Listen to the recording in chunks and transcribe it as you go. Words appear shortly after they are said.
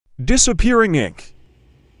Disappearing ink.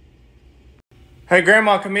 Hey,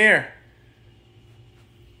 Grandma, come here.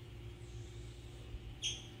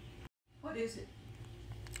 What is it?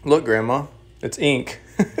 Look, Grandma, it's ink.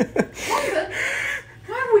 Why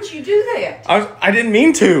would you do that? I didn't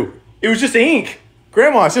mean to. It was just ink.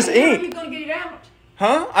 Grandma, it's just How are you ink. going to get it out?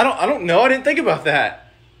 Huh? I don't know. I didn't think about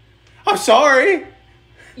that. I'm sorry.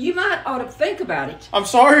 You might ought to think about it. I'm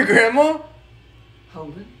sorry, Grandma.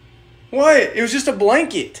 Holden, What? It was just a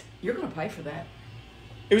blanket. you're going to pay for that.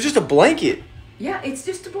 It was just a blanket. Yeah, it's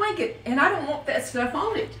just a blanket, and I don't want that stuff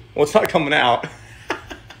on it. Well, it's not coming out.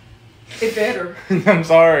 It better. I'm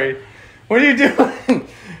sorry. What are you doing?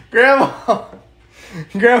 Grandma.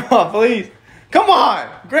 Grandma, please. Come on.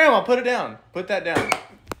 Grandma, put it down. Put that down.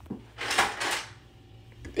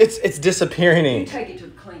 It's disappearing You ink. take it to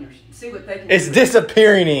the cleaners and see what they can It's do.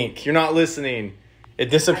 disappearing ink. You're not listening. It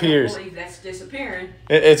I disappears. don't believe that's disappearing.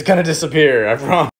 It's going to disappear. I promise.